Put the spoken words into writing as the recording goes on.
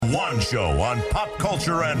one show on pop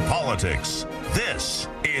culture and politics. This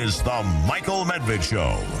is The Michael Medved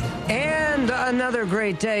Show. And another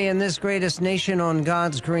great day in this greatest nation on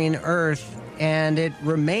God's green earth. And it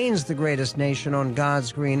remains the greatest nation on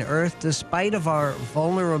God's green earth, despite of our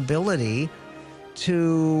vulnerability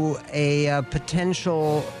to a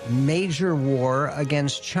potential major war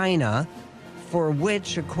against China, for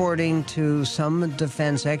which, according to some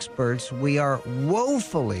defense experts, we are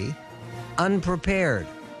woefully unprepared,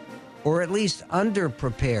 or at least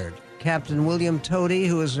underprepared. Captain William Tody,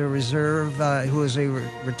 who is a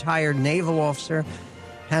retired naval officer,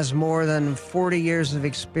 has more than 40 years of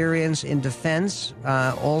experience in defense,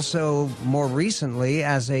 also more recently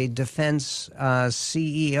as a defense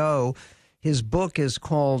CEO. His book is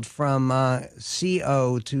called From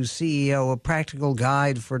CO to CEO, A Practical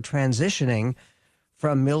Guide for Transitioning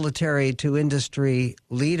from Military to Industry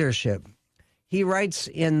Leadership. He writes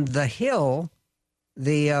in The Hill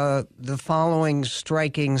the following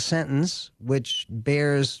striking sentence, which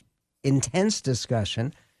bears intense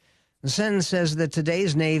discussion. The sentence says that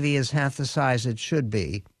today's Navy is half the size it should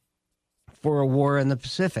be for a war in the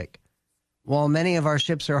Pacific. While many of our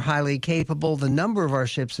ships are highly capable, the number of our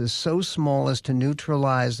ships is so small as to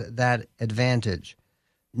neutralize that advantage.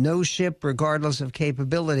 No ship, regardless of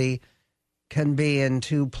capability, can be in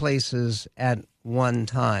two places at one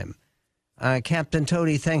time. Captain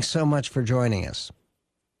Tody, thanks so much for joining us.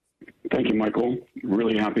 Thank you, Michael.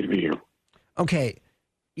 Really happy to be here. Okay,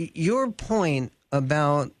 your point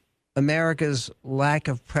about America's lack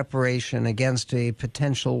of preparation against a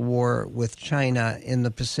potential war with China in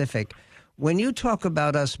the Pacific, when you talk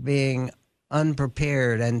about us being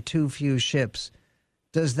unprepared and too few ships,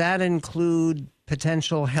 does that include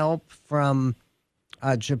potential help from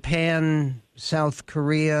Japan, South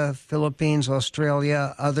Korea, Philippines,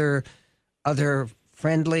 Australia, other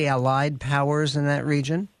friendly allied powers in that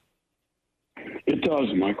region? It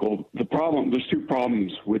does, Michael. There's two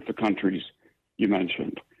problems with the countries you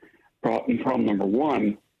mentioned. Problem number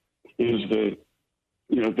one is that,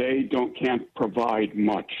 they can't provide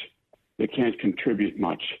much. They can't contribute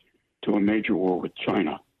much to a major war with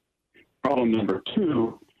China. Problem number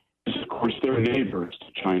two is, of course, they're neighbors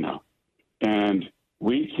to China. And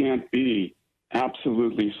we can't be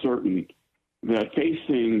absolutely certain that,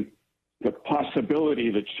 facing the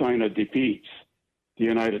possibility that China defeats the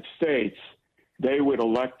United States, they would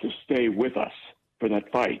elect to stay with us for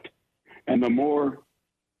that fight. And the more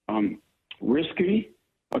risky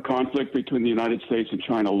a conflict between the United States and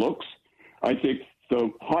China looks, I think the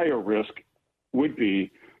higher risk would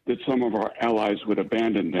be that some of our allies would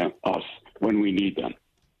abandon us when we need them.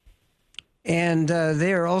 And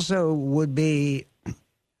there also would be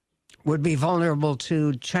vulnerable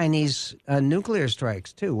to Chinese nuclear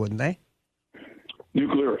strikes too, wouldn't they?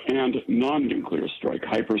 Nuclear and non-nuclear strike,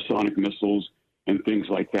 hypersonic missiles and things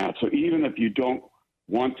like that. So even if you don't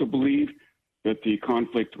want to believe that the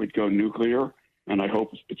conflict would go nuclear, and I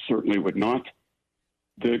hope it certainly would not,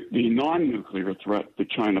 the non-nuclear threat that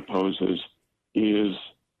China poses is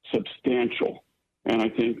substantial. And I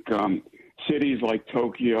think cities like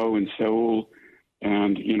Tokyo and Seoul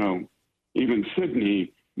and, even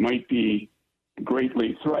Sydney might be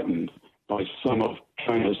greatly threatened by some of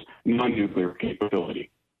China's non-nuclear capability.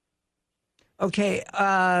 Okay.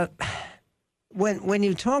 When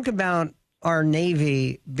you talk about our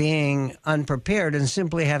Navy being unprepared and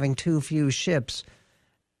simply having too few ships,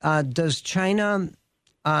 does China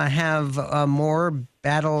have more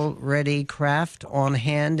battle-ready craft on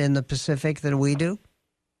hand in the Pacific than we do?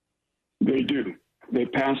 They do. They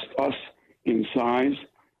passed us in size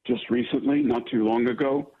just recently, not too long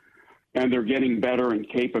ago, and they're getting better in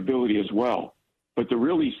capability as well. But the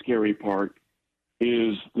really scary part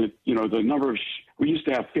is that, the number of we used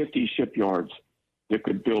to have 50 shipyards that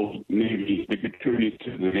could build Navy, that could contribute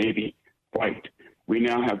to the Navy fight. We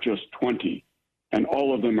now have just 20, and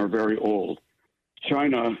all of them are very old.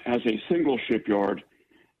 China has a single shipyard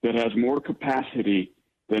that has more capacity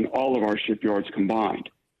than all of our shipyards combined.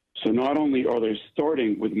 So not only are they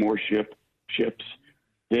starting with more ships,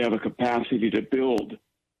 they have a capacity to build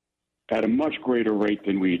at a much greater rate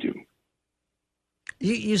than we do.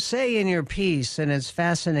 You say in your piece, and it's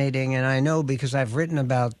fascinating, and I know because I've written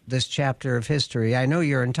about this chapter of history, I know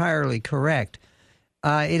you're entirely correct.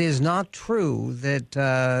 It is not true that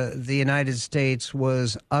the United States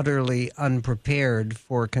was utterly unprepared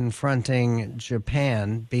for confronting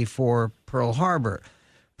Japan before Pearl Harbor.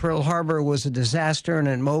 Pearl Harbor was a disaster and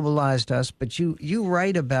it mobilized us, but you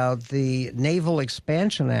write about the Naval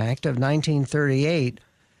Expansion Act of 1938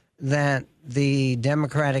 that the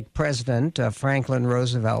Democratic president, Franklin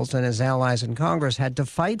Roosevelt, and his allies in Congress had to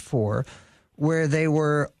fight for, where they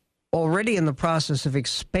were already in the process of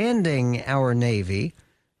expanding our Navy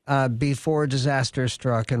before disaster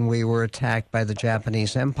struck and we were attacked by the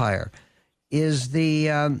Japanese Empire. Is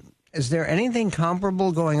there anything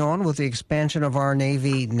comparable going on with the expansion of our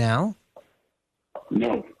Navy now?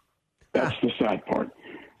 No. That's the sad part.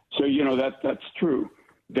 So, that's true.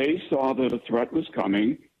 They saw that a threat was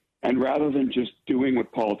coming, and rather than just doing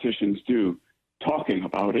what politicians do, talking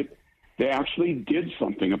about it, they actually did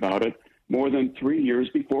something about it more than 3 years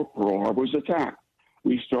before Pearl Harbor was attacked.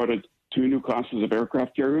 We started 2 new classes of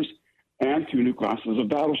aircraft carriers and 2 new classes of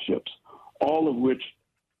battleships, all of which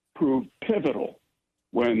proved pivotal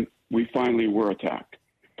when we finally were attacked.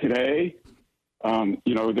 Today,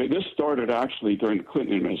 this started actually during the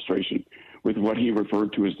Clinton administration with what he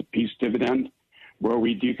referred to as the peace dividend, where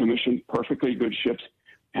we decommissioned perfectly good ships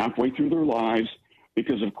halfway through their lives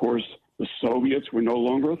because, of course, the Soviets were no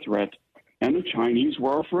longer a threat and the Chinese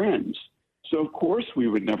were our friends. So, of course, we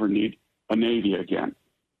would never need a Navy again.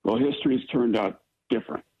 Well, history has turned out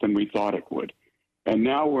different than we thought it would. And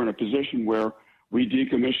now we're in a position where we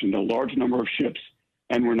decommissioned a large number of ships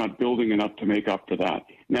and we're not building enough to make up for that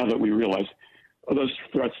now that we realize those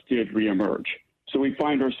threats did reemerge. So we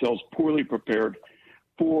find ourselves poorly prepared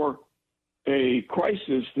for a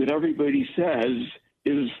crisis that everybody says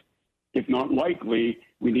is, if not likely,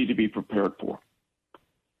 we need to be prepared for.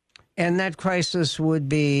 And that crisis would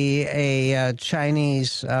be a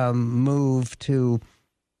Chinese move to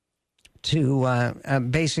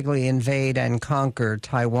basically invade and conquer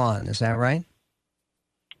Taiwan. Is that right?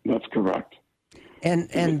 That's correct. And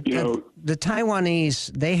the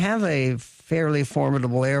Taiwanese, they have a fairly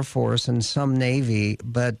formidable air force and some navy,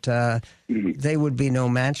 but they would be no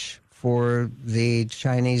match for the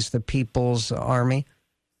Chinese, the People's Army?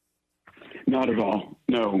 Not at all.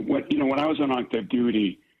 No. When I was on active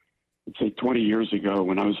duty, let's say 20 years ago,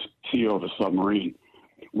 when I was CEO of a submarine,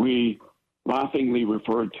 we laughingly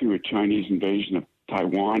referred to a Chinese invasion of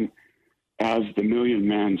Taiwan as the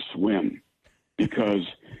million-man swim because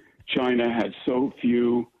China had so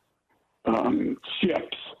few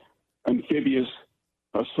ships, amphibious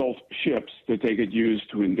assault ships that they could use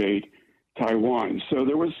to invade Taiwan. So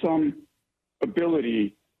there was some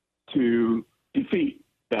ability to defeat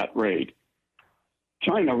that raid.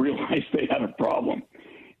 China realized they had a problem,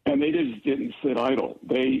 and they just didn't sit idle.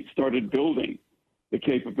 They started building the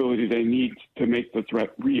capability they need to make the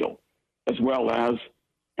threat real, as well as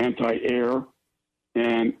anti-air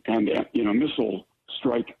and missile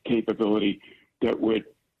strike capability that would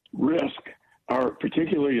risk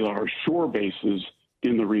particularly our shore bases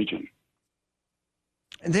in the region.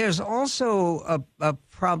 There's also a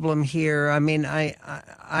problem here. I mean,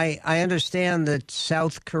 I understand that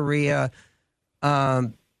South Korea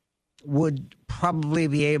would probably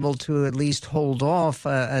be able to at least hold off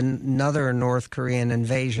another North Korean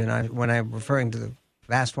invasion when I'm referring to the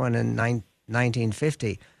last one in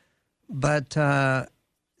 1950. But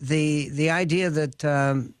the idea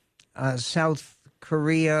that South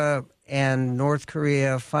Korea and North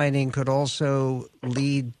Korea fighting could also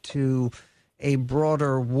lead to a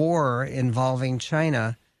broader war involving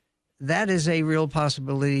China, that is a real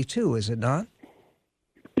possibility too, is it not?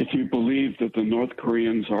 If you believe that the North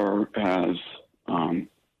Koreans are as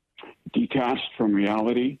detached from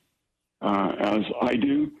reality as I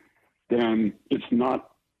do, then it's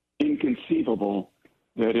not inconceivable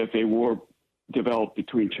that if a war developed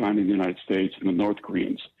between China and the United States and the North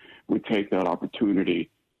Koreans would take that opportunity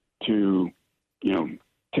to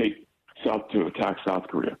attack South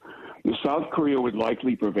Korea. The South Korea would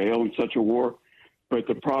likely prevail in such a war, but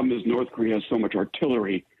the problem is North Korea has so much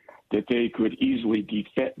artillery that they could easily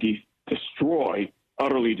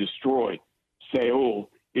utterly destroy Seoul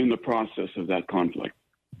in the process of that conflict.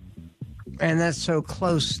 And that's so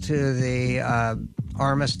close to the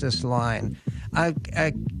armistice line.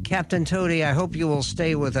 Captain Tody, I hope you will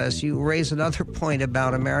stay with us. You raise another point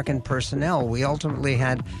about American personnel. We ultimately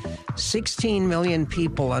had 16 million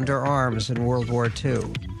people under arms in World War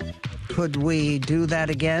II. Could we do that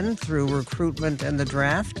again through recruitment and the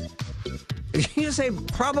draft? You say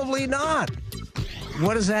probably not.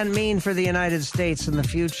 What does that mean for the United States in the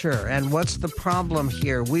future? And what's the problem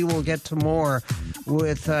here? We will get to more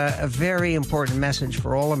with a very important message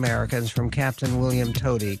for all Americans from Captain William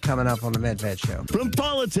Tody coming up on the Medved Show. From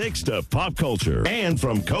politics to pop culture and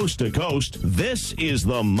from coast to coast, this is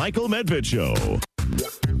the Michael Medved Show.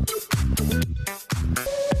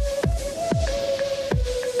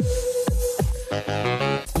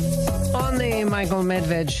 On the Michael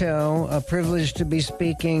Medved Show, a privilege to be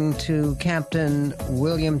speaking to Captain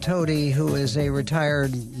William Tody, who is a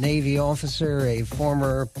retired Navy officer, a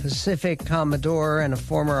former Pacific Commodore, and a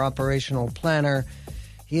former operational planner.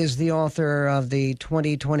 He is the author of the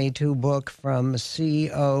 2022 book From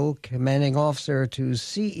CEO, Commanding Officer, to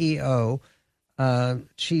CEO,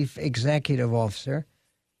 Chief Executive Officer.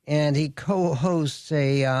 And he co-hosts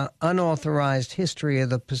a unauthorized History of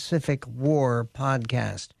the Pacific War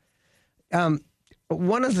podcast.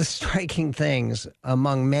 One of the striking things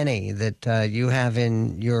among many that you have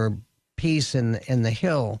in your piece in the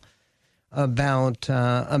Hill about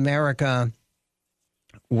America,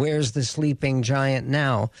 where's the sleeping giant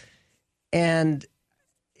now? And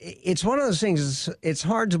it's one of those things, it's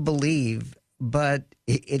hard to believe, but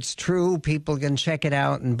it's true. People can check it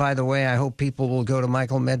out. And by the way, I hope people will go to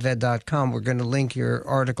michaelmedved.com. We're going to link your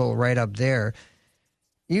article right up there.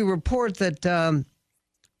 You report that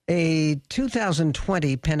a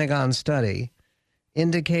 2020 Pentagon study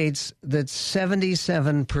indicates that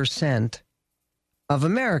 77% of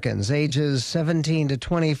Americans ages 17 to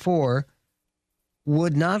 24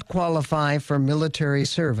 would not qualify for military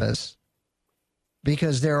service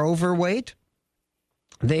because they're overweight,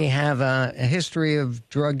 they have a history of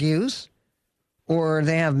drug use, or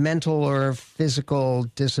they have mental or physical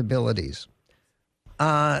disabilities.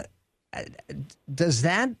 Does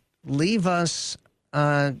that leave us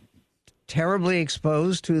terribly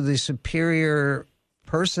exposed to the superior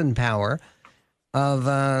person power of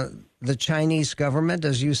the Chinese government?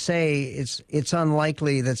 As you say, it's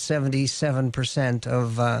unlikely that 77%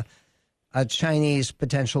 of Chinese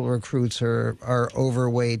potential recruits are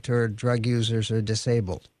overweight or drug users or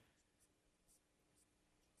disabled.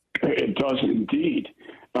 It does indeed.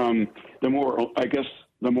 The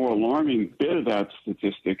more alarming bit of that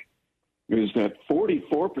statistic is that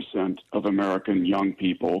 44% of American young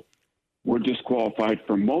people were disqualified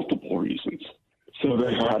for multiple reasons. So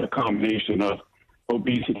they had a combination of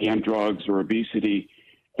obesity and drugs, or obesity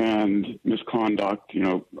and misconduct,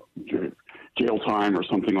 jail time or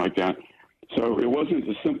something like that. So it wasn't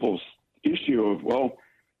a simple issue of, well,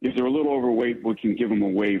 if they're a little overweight, we can give them a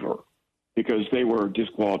waiver, because they were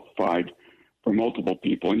disqualified for multiple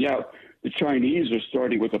people. And yeah, the Chinese are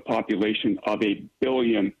starting with a population of 1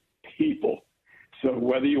 billion people. So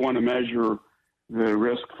whether you want to measure the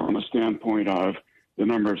risk from a standpoint of the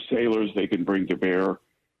number of sailors they can bring to bear,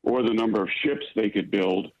 or the number of ships they could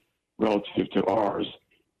build relative to ours,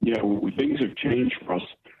 things have changed for us.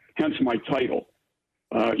 Hence my title.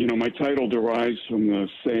 My title derives from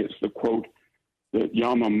the quote that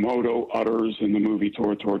Yamamoto utters in the movie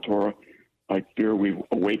Tora, Tora, Tora. I fear we've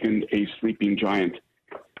awakened a sleeping giant.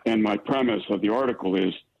 And my premise of the article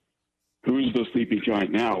is, who's the sleeping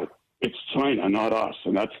giant now? It's China, not us.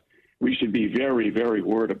 And we should be very, very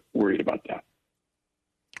worried about that.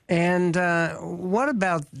 And what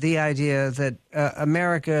about the idea that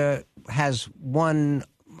America has one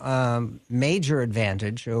major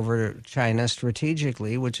advantage over China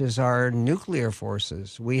strategically, which is our nuclear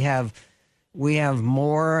forces? We have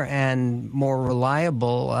more and more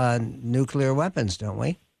reliable nuclear weapons, don't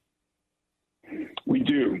we? We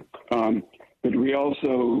do, but we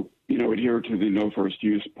also, adhere to the no first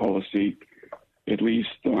use policy, at least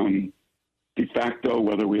de facto,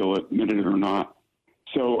 whether we'll admit it or not.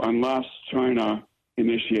 So unless China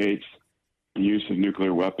initiates the use of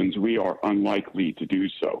nuclear weapons, we are unlikely to do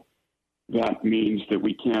so. That means that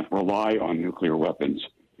we can't rely on nuclear weapons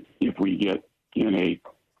if we get in a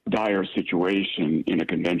dire situation in a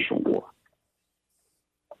conventional war.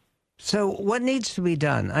 So what needs to be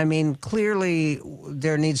done? I mean, clearly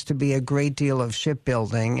there needs to be a great deal of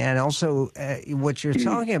shipbuilding, and also what you're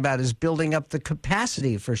talking about is building up the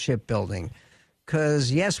capacity for shipbuilding.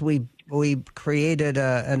 Because, yes, we created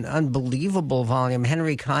an unbelievable volume.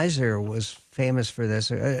 Henry Kaiser was famous for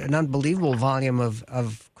this, an unbelievable volume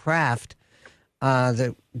of craft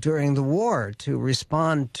that during the war to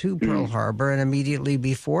respond to Pearl Harbor and immediately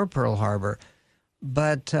before Pearl Harbor.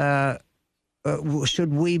 But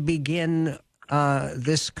should we begin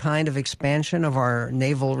this kind of expansion of our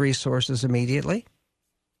naval resources immediately?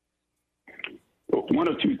 One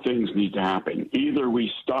of two things need to happen. Either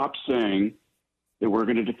we stop saying that we're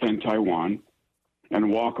going to defend Taiwan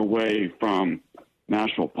and walk away from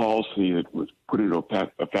national policy that was put into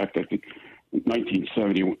effect, I think,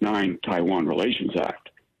 1979 Taiwan Relations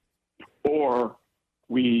Act, or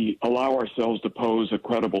we allow ourselves to pose a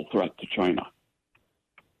credible threat to China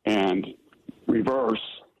and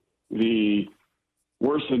reverse the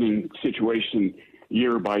worsening situation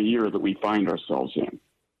year by year that we find ourselves in.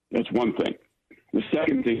 That's one thing. The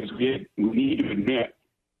second thing is we need to admit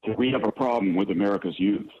that we have a problem with America's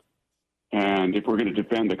youth. And if we're going to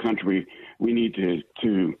defend the country, we need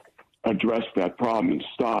to address that problem and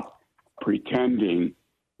stop pretending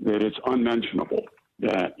that it's unmentionable,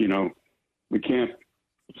 that, we can't,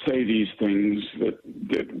 say these things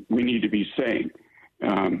that we need to be saying.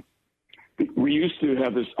 We used to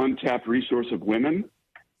have this untapped resource of women.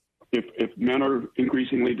 If men are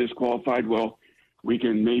increasingly disqualified, well, we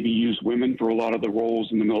can maybe use women for a lot of the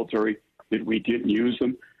roles in the military that we didn't use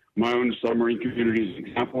them. My own submarine community is an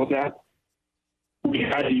example of that. We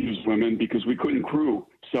had to use women because we couldn't crew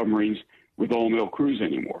submarines with all-male crews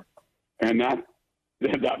anymore. And that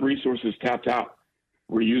resource is tapped out.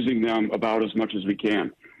 We're using them about as much as we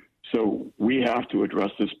can. So we have to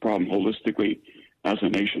address this problem holistically as a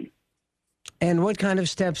nation. And what kind of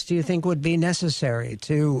steps do you think would be necessary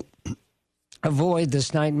to avoid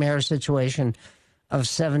this nightmare situation of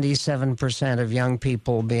 77% of young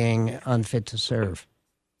people being unfit to serve?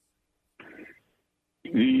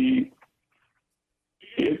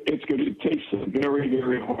 It takes some very,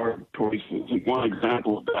 very hard choices. And one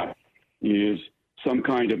example of that is some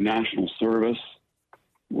kind of national service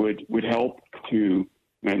would help to,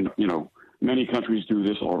 and many countries do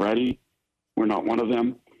this already. We're not one of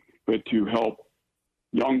them, but to help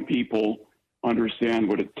young people understand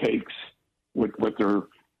what it takes, what their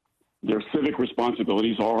civic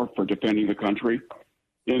responsibilities are for defending the country.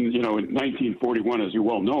 In 1941, as you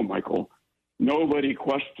well know, Michael, nobody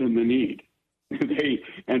questioned the need.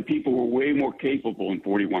 And people were way more capable in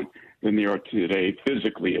 41 than they are today,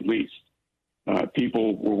 physically at least.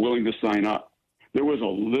 People were willing to sign up. There was a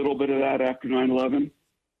little bit of that after 9/11,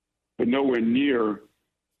 but nowhere near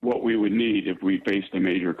what we would need if we faced a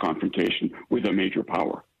major confrontation with a major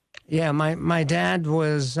power. Yeah, my dad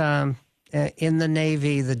was in the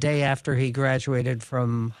Navy the day after he graduated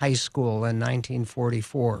from high school in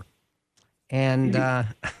 1944, and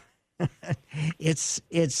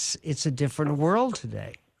it's a different world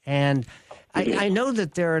today. And I know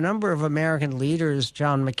that there are a number of American leaders,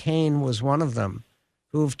 John McCain was one of them,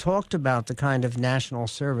 who've talked about the kind of national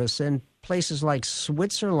service in places like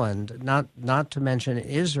Switzerland, not to mention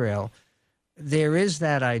Israel. There is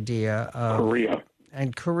that idea of Korea.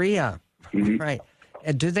 And Korea, right.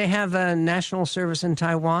 Do they have a national service in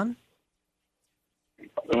Taiwan?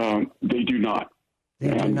 They do not.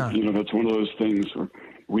 They do not. That's one of those things where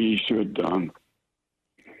we should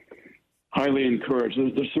highly encourage.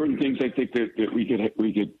 There's certain things I think that we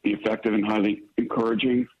could be effective in highly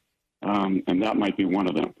encouraging, and that might be one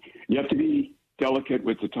of them. You have to be delicate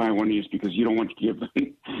with the Taiwanese because you don't want to give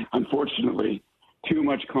them, unfortunately, too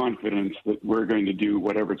much confidence that we're going to do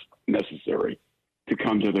whatever's necessary to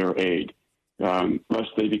come to their aid, lest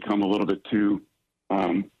they become a little bit too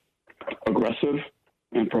aggressive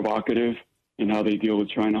and provocative in how they deal with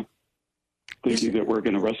China, thinking that we're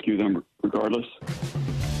going to rescue them regardless.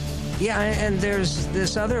 Yeah, and there's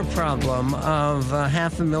this other problem of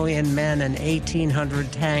 500,000 men and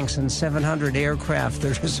 1,800 tanks and 700 aircraft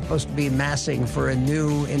that are supposed to be massing for a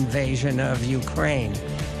new invasion of Ukraine.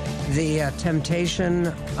 The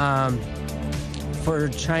temptation for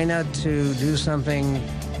China to do something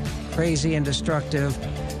crazy and destructive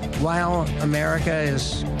while America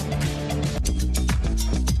is...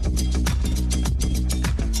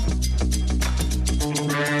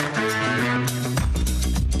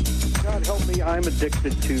 I'm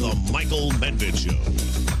addicted to The Michael Medved Show.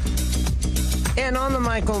 And on the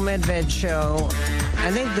Michael Medved Show,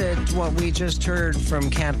 I think that what we just heard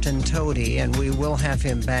from Captain Toady, and we will have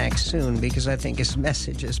him back soon because I think his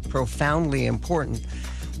message is profoundly important.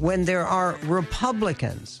 When there are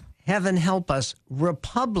Republicans, heaven help us,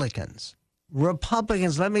 Republicans,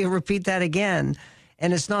 let me repeat that again,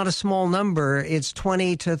 and it's not a small number, it's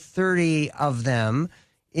 20 to 30 of them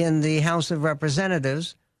in the House of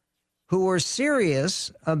Representatives who are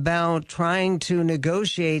serious about trying to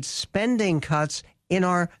negotiate spending cuts in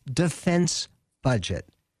our defense budget.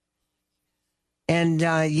 And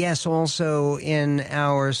yes, also in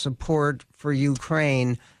our support for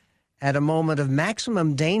Ukraine at a moment of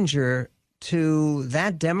maximum danger to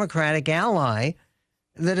that Democratic ally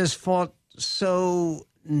that has fought so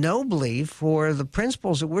nobly for the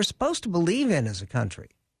principles that we're supposed to believe in as a country.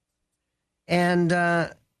 And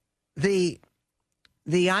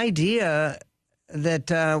the idea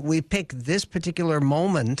that we pick this particular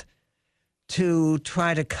moment to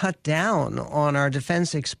try to cut down on our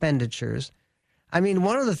defense expenditures. I mean,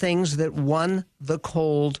 one of the things that won the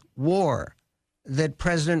Cold War, that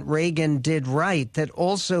President Reagan did right, that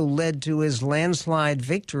also led to his landslide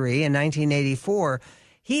victory in 1984,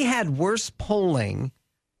 he had worse polling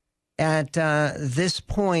at this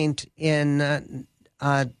point in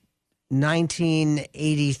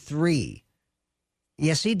 1983.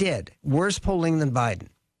 Yes, he did. Worse polling than Biden.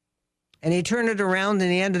 And he turned it around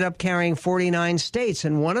and he ended up carrying 49 states.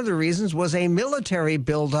 And one of the reasons was a military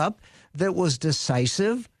buildup that was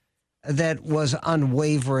decisive, that was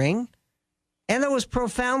unwavering and that was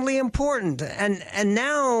profoundly important. And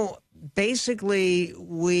now, basically,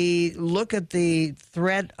 we look at the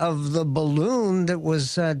threat of the balloon that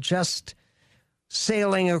was just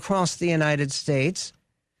sailing across the United States.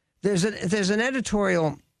 There's an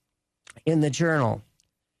editorial in the Journal,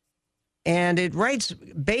 and it writes,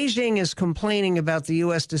 Beijing is complaining about the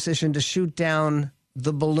U.S. decision to shoot down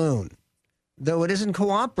the balloon, though it isn't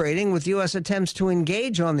cooperating with U.S. attempts to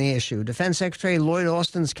engage on the issue. Defense Secretary Lloyd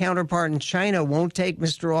Austin's counterpart in China won't take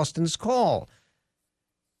Mr. Austin's call.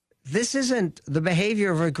 This isn't the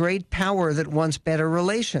behavior of a great power that wants better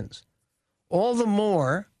relations. All the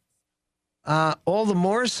more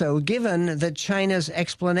so given that China's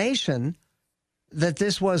explanation that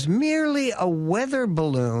this was merely a weather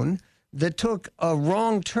balloon that took a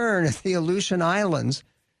wrong turn at the Aleutian Islands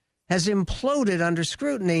has imploded under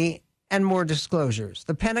scrutiny and more disclosures.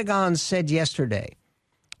 The Pentagon said yesterday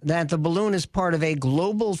that the balloon is part of a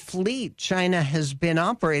global fleet China has been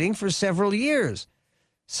operating for several years.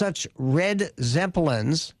 Such red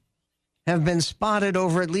Zeppelins have been spotted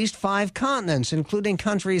over at least 5 continents, including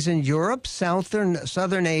countries in Europe,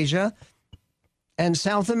 Southern Asia, and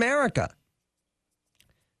South America.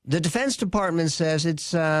 The Defense Department says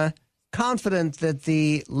it's confident that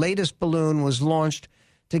the latest balloon was launched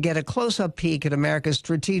to get a close-up peek at America's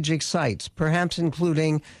strategic sites, perhaps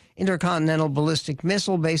including intercontinental ballistic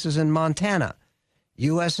missile bases in Montana.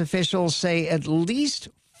 U.S. officials say at least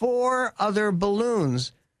 4 other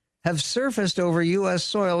balloons have surfaced over U.S.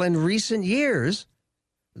 soil in recent years,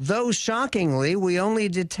 though shockingly, we only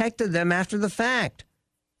detected them after the fact.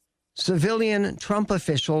 Civilian Trump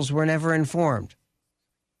officials were never informed.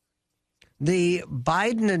 The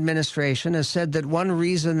Biden administration has said that one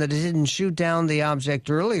reason that it didn't shoot down the object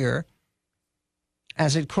earlier,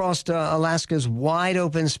 as it crossed Alaska's wide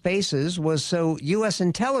open spaces, was so U.S.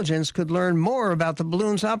 intelligence could learn more about the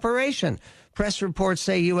balloon's operation. Press reports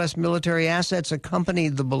say U.S. military assets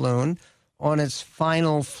accompanied the balloon on its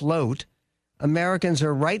final float. Americans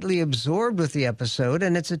are rightly absorbed with the episode,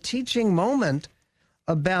 and it's a teaching moment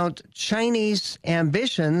about Chinese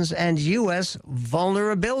ambitions and U.S.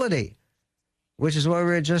 vulnerability, which is what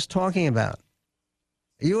we were just talking about.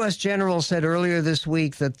 A U.S. general said earlier this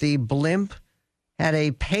week that the blimp had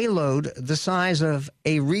a payload the size of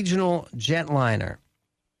a regional jetliner.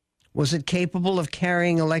 Was it capable of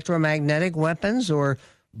carrying electromagnetic weapons or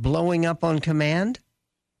blowing up on command?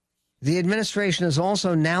 The administration is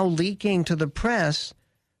also now leaking to the press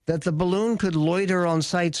that the balloon could loiter on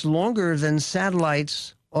sites longer than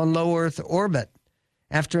satellites on low Earth orbit.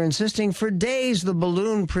 After insisting for days the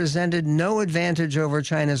balloon presented no advantage over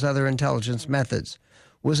China's other intelligence methods.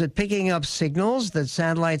 Was it picking up signals that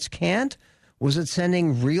satellites can't? Was it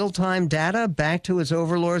sending real-time data back to its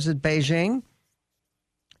overlords at Beijing?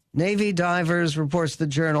 Navy divers, reports the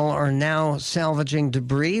Journal, are now salvaging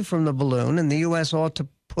debris from the balloon, and the U.S. ought to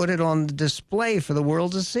put it on display for the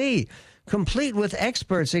world to see, complete with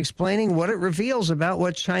experts explaining what it reveals about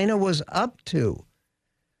what China was up to.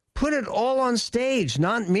 Put it all on stage,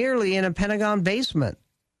 not merely in a Pentagon basement.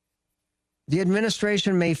 The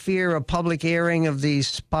administration may fear a public airing of the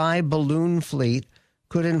spy balloon fleet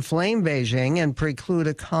could inflame Beijing and preclude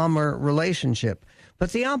a calmer relationship.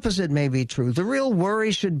 But the opposite may be true. The real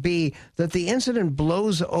worry should be that the incident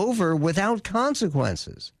blows over without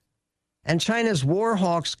consequences. And China's war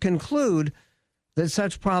hawks conclude that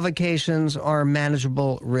such provocations are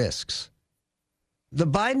manageable risks. The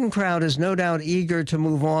Biden crowd is no doubt eager to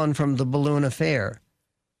move on from the balloon affair.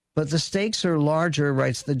 But the stakes are larger,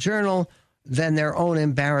 writes the Journal, than their own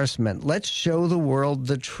embarrassment. Let's show the world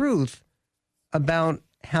the truth about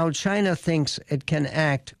how China thinks it can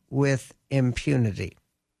act with impunity.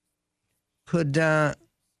 Could that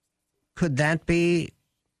be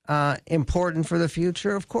important for the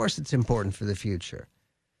future? Of course it's important for the future.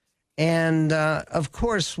 And, of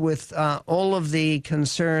course, with all of the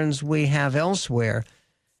concerns we have elsewhere,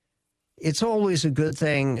 it's always a good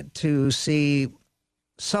thing to see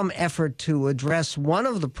some effort to address one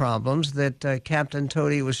of the problems that Captain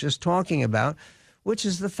Toady was just talking about, which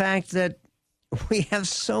is the fact that we have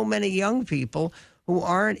so many young people who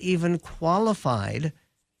aren't even qualified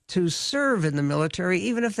to serve in the military,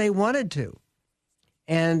 even if they wanted to.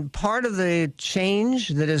 And part of the change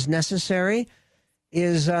that is necessary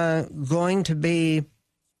is going to be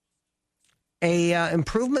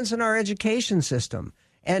improvements in our education system.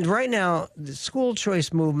 And right now, the school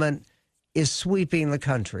choice movement is sweeping the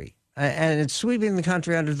country. And it's sweeping the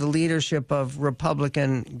country under the leadership of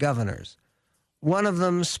Republican governors. One of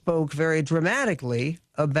them spoke very dramatically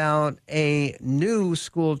about a new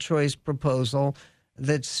school choice proposal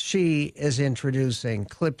that she is introducing.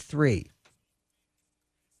 Clip 3.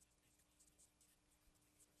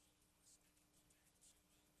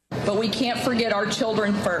 But we can't forget our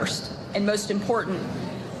children first, and most important,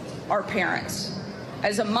 our parents.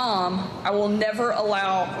 As a mom, I will never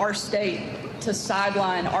allow our state to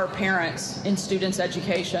sideline our parents in students'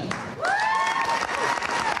 education.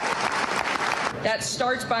 That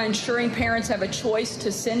starts by ensuring parents have a choice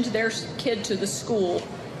to send their kid to the school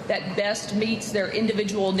that best meets their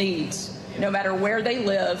individual needs, no matter where they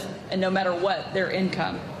live and no matter what their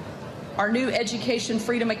income. Our new Education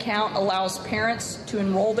Freedom account allows parents to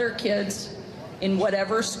enroll their kids in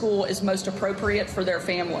whatever school is most appropriate for their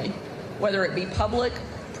family, whether it be public,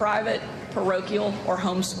 private, parochial, or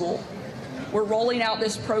homeschool. We're rolling out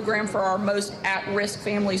this program for our most at-risk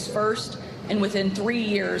families first, and within 3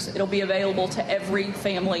 years, it'll be available to every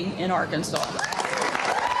family in Arkansas.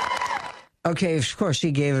 Okay, of course,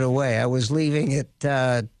 she gave it away. I was leaving it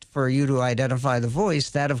for you to identify the voice.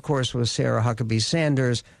 That, of course, was Sarah Huckabee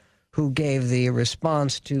Sanders, who gave the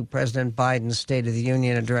response to President Biden's State of the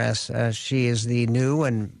Union address. She is the new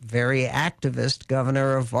and very activist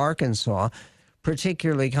governor of Arkansas,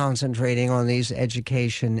 particularly concentrating on these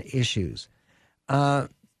education issues.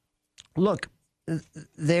 Look,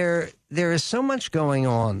 there is so much going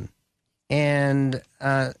on, and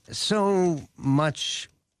so much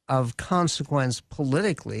of consequence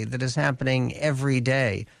politically that is happening every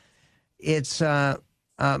day. It's, by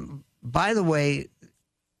the way,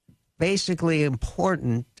 basically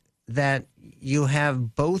important that you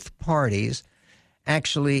have both parties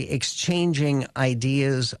actually exchanging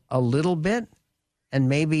ideas a little bit and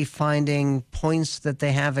maybe finding points that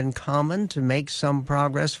they have in common to make some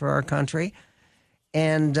progress for our country,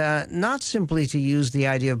 and not simply to use the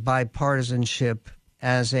idea of bipartisanship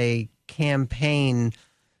as a campaign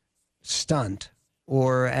stunt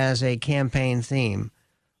or as a campaign theme,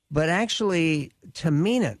 but actually to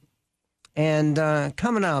mean it. And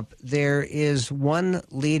coming up, there is one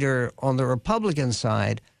leader on the Republican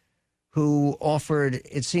side who offered,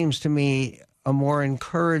 it seems to me, a more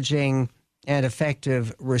encouraging and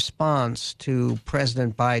effective response to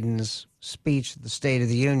President Biden's speech at the State of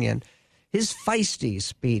the Union. His feisty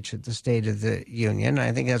speech at the State of the Union,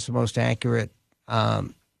 I think that's the most accurate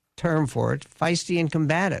term for it, feisty and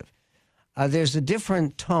combative. There's a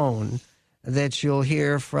different tone that you'll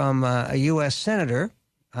hear from a U.S. Senator,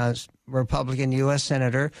 Republican U.S.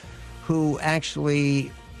 Senator, who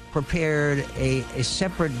actually prepared a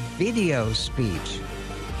separate video speech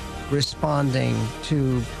responding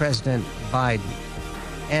to President Biden.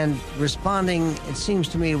 And responding, it seems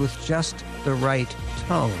to me, with just the right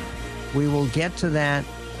tone. We will get to that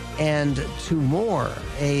and to more,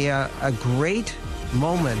 a great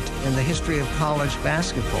moment in the history of college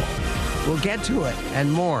basketball. We'll get to it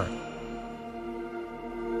and more.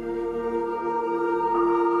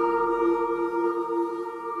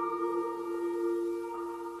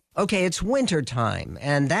 Okay, it's wintertime,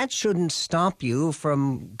 and that shouldn't stop you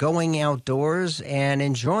from going outdoors and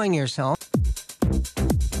enjoying yourself.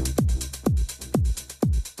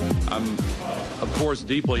 I'm, of course,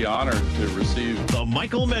 deeply honored to receive The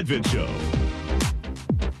Michael Medved Show.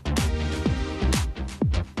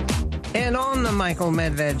 And on the Michael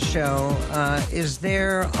Medved Show, is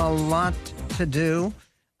there a lot to do?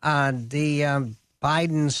 The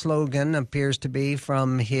Biden slogan appears to be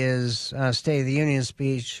from his State of the Union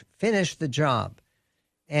speech, finish the job.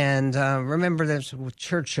 And remember that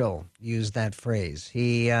Churchill used that phrase.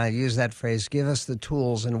 He used that phrase, give us the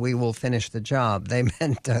tools and we will finish the job. They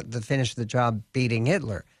meant to finish the job beating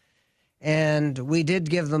Hitler. And we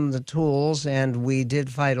did give them the tools and we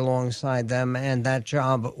did fight alongside them, and that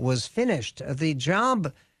job was finished. The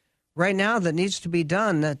job right now that needs to be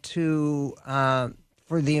done to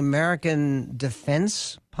for the American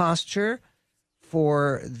defense posture,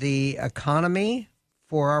 for the economy,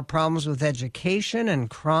 for our problems with education and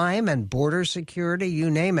crime and border security,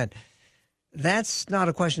 you name it. That's not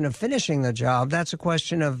a question of finishing the job. That's a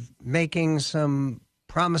question of making some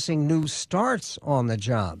promising new starts on the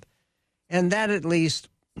job. And that, at least,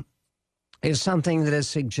 is something that is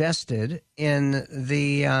suggested in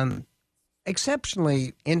the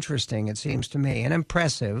exceptionally interesting, it seems to me, and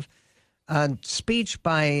impressive speech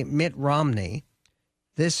by Mitt Romney.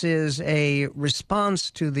 This is a response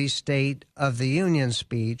to the State of the Union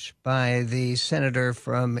speech by the senator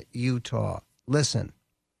from Utah. Listen.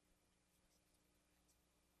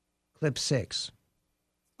 Clip 6.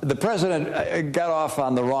 The president got off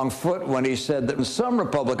on the wrong foot when he said that some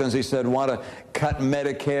Republicans, he said, want to cut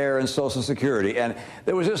Medicare and Social Security. And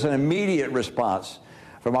there was just an immediate response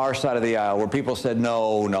from our side of the aisle where people said,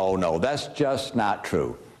 no, no, no, that's just not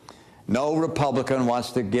true. No Republican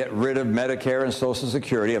wants to get rid of Medicare and Social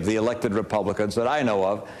Security, of the elected Republicans that I know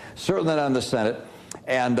of, certainly not in the Senate.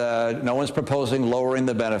 And no one's proposing lowering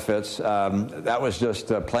the benefits. That was just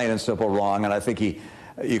plain and simple wrong. And I think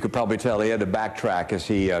you could probably tell he had to backtrack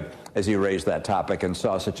as he raised that topic and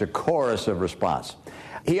saw such a chorus of response.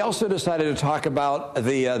 He also decided to talk about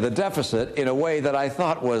the deficit in a way that I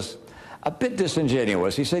thought was a bit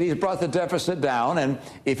disingenuous. He said he's brought the deficit down, and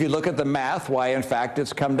if you look at the math, why, in fact,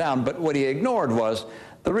 it's come down. But what he ignored was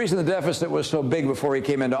the reason the deficit was so big before he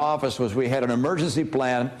came into office was we had an emergency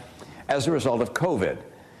plan as a result of COVID.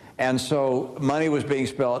 And so money was being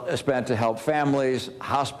spent to help families,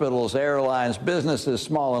 hospitals, airlines, businesses,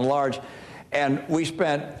 small and large. And we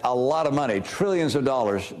spent a lot of money, trillions of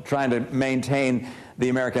dollars, trying to maintain the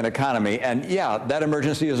American economy. And yeah, that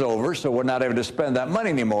emergency is over, so we're not able to spend that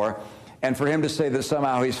money anymore. And for him to say that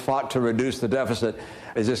somehow he's fought to reduce the deficit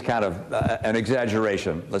is just kind of an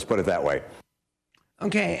exaggeration. Let's put it that way.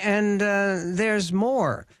 Okay, and there's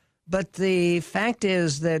more. But the fact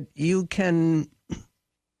is that you can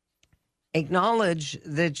acknowledge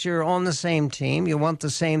that you're on the same team, you want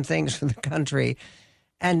the same things for the country,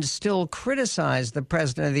 and still criticize the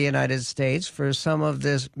President of the United States for some of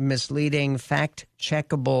this misleading,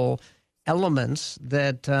 fact-checkable elements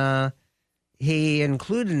that he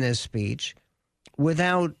included in his speech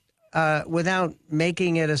without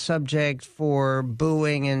making it a subject for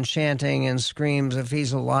booing and chanting and screams if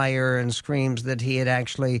he's a liar and screams that he had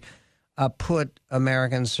actually put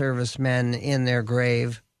American servicemen in their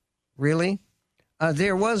grave. Really?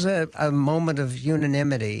 There was a moment of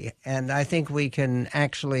unanimity, and I think we can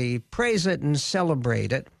actually praise it and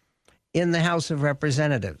celebrate it in the House of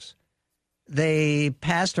Representatives. They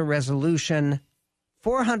passed a resolution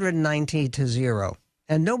 419-0,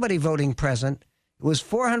 and nobody voting present. It was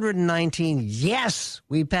 419, yes,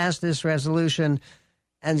 we passed this resolution,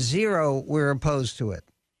 and 0 were opposed to it.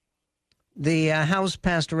 The House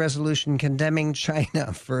passed a resolution condemning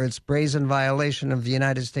China for its brazen violation of the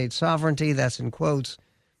United States sovereignty, that's in quotes,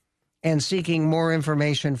 and seeking more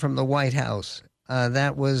information from the White House.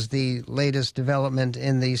 That was the latest development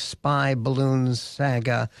in the spy balloon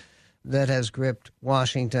saga that has gripped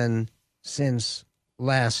Washington since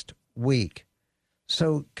last week.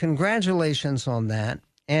 So congratulations on that.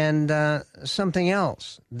 And something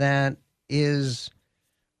else that is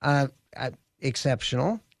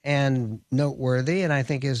exceptional and noteworthy, and I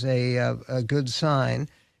think is a good sign,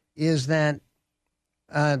 is that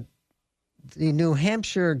the New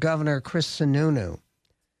Hampshire Governor Chris Sununu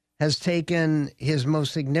has taken his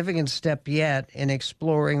most significant step yet in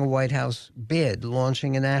exploring a White House bid,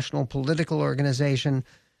 launching a national political organization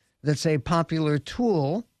that's a popular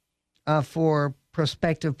tool for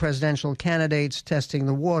prospective presidential candidates testing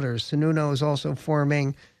the waters. Sununu is also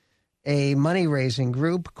forming a money-raising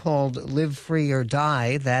group called Live Free or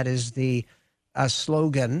Die. That is the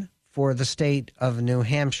slogan for the state of New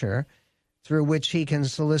Hampshire, through which he can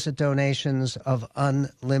solicit donations of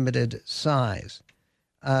unlimited size.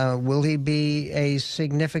 Will he be a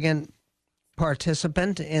significant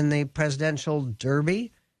participant in the presidential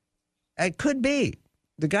derby? It could be.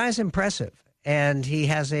 The guy's impressive, and he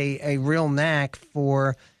has a real knack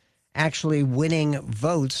for actually winning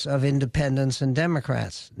votes of independents and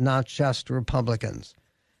Democrats, not just Republicans.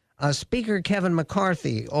 Speaker Kevin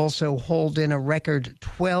McCarthy also hauled in a record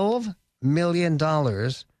 $12 million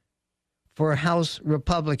for House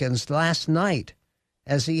Republicans last night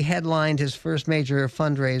as he headlined his first major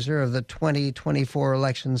fundraiser of the 2024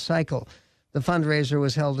 election cycle. The fundraiser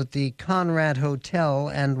was held at the Conrad Hotel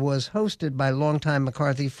and was hosted by longtime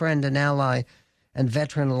McCarthy friend and ally and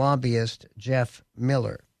veteran lobbyist Jeff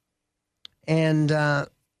Miller. And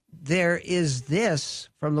there is this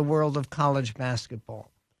from the world of college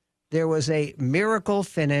basketball. There was a miracle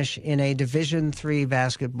finish in a Division III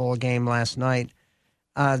basketball game last night.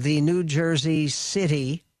 The New Jersey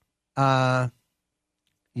City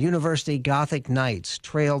University Gothic Knights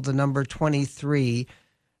trailed the number 23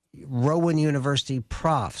 Rowan University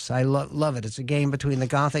Profs. I love it. It's a game between the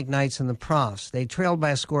Gothic Knights and the Profs. They trailed by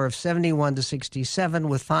a score of 71-67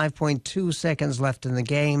 with 5.2 seconds left in the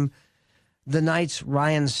game. The Knights'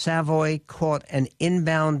 Ryan Savoy caught an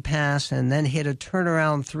inbound pass and then hit a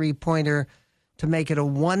turnaround three-pointer to make it a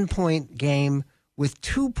one-point game with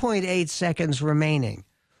 2.8 seconds remaining.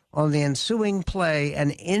 On the ensuing play, an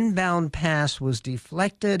inbound pass was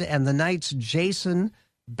deflected, and the Knights' Jason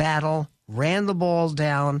Battle ran the ball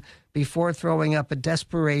down before throwing up a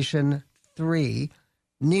desperation three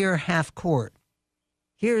near half court.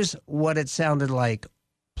 Here's what it sounded like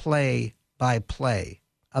play by play.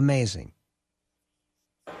 Amazing.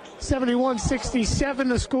 71-67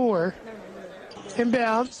 the score.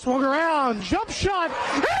 Inbound, swung around, jump shot,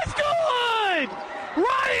 it's good!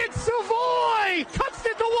 Ryan Savoy cuts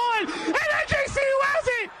it to one, and NJCU has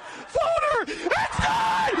it! Floater, it's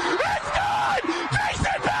good! It's good!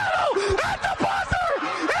 Mason Battle at the buzzer!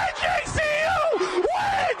 NJCU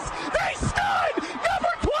wins! They stood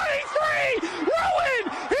number 23! Rowan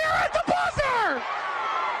here at the buzzer!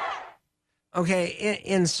 Okay,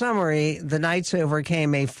 in summary, the Knights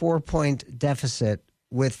overcame a 4-point deficit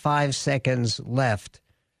with 5 seconds left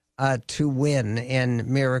to win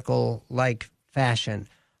in miracle-like fashion.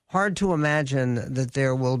 Hard to imagine that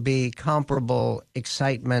there will be comparable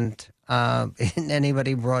excitement in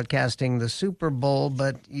anybody broadcasting the Super Bowl,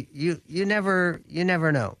 but you never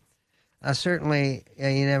know. Certainly,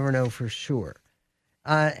 you never know for sure.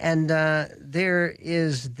 And there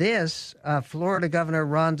is this. Florida Governor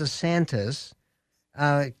Ron DeSantis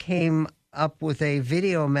came up with a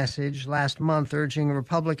video message last month urging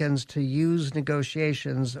Republicans to use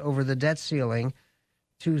negotiations over the debt ceiling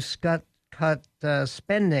to cut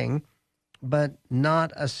spending, but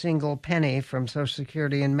not a single penny from Social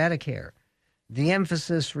Security and Medicare. The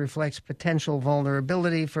emphasis reflects potential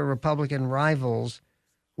vulnerability for Republican rivals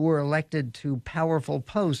who were elected to powerful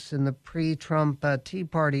posts in the pre-Trump Tea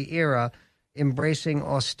Party era, embracing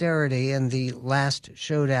austerity and the last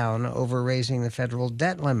showdown over raising the federal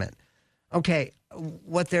debt limit. Okay,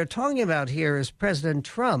 what they're talking about here is President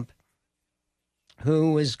Trump,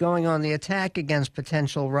 who is going on the attack against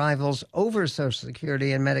potential rivals over Social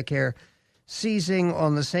Security and Medicare, seizing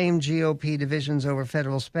on the same GOP divisions over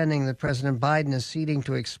federal spending that President Biden is seeking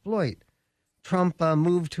to exploit. Trump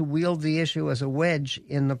moved to wield the issue as a wedge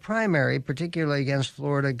in the primary, particularly against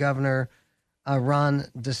Florida Governor Ron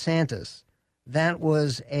DeSantis. That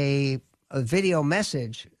was a video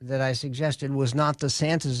message that I suggested was not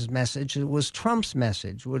DeSantis' message. It was Trump's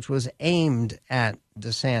message, which was aimed at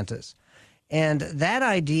DeSantis. And that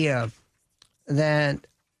idea that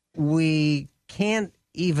we can't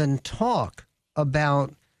even talk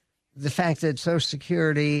about the fact that Social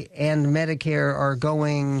Security and Medicare are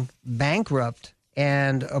going bankrupt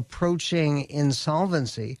and approaching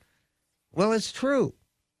insolvency, well, it's true.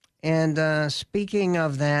 And speaking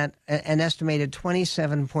of that, an estimated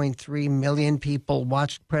 27.3 million people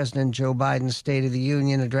watched President Joe Biden's State of the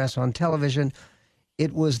Union address on television.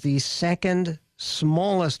 It was the second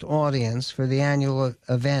smallest audience for the annual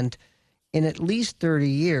event in at least 30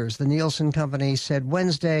 years. The Nielsen Company said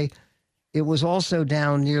Wednesday it was also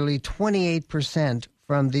down nearly 28%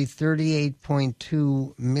 from the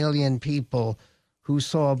 38.2 million people who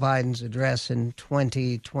saw Biden's address in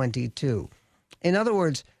 2022. In other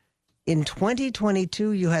words, in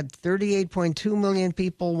 2022, you had 38.2 million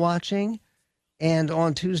people watching, and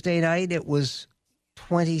on Tuesday night, it was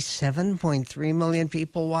 27.3 million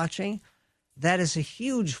people watching. That is a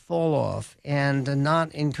huge fall off and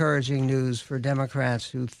not encouraging news for Democrats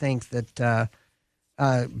who think that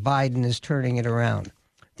Biden is turning it around.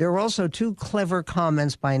 There were also two clever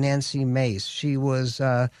comments by Nancy Mace. She was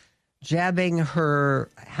jabbing her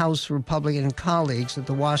House Republican colleagues at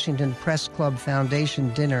the Washington Press Club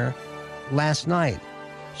Foundation dinner last night.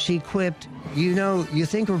 She quipped, you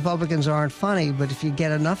think Republicans aren't funny, but if you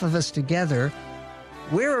get enough of us together,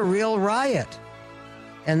 we're a real riot.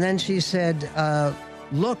 And then she said,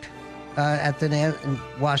 look, at the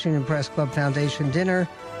Washington Press Club Foundation dinner,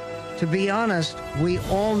 to be honest, we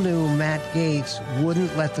all knew Matt Gaetz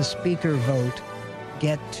wouldn't let the speaker vote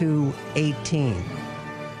get to 18.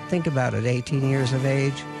 Think about it, 18 years of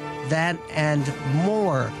age. That and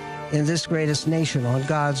more in this greatest nation on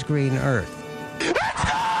God's green earth. It's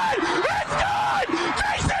good! It's good!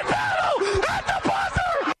 Mason Battle at the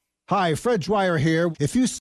buzzer! Hi, Fred Dwyer here. If you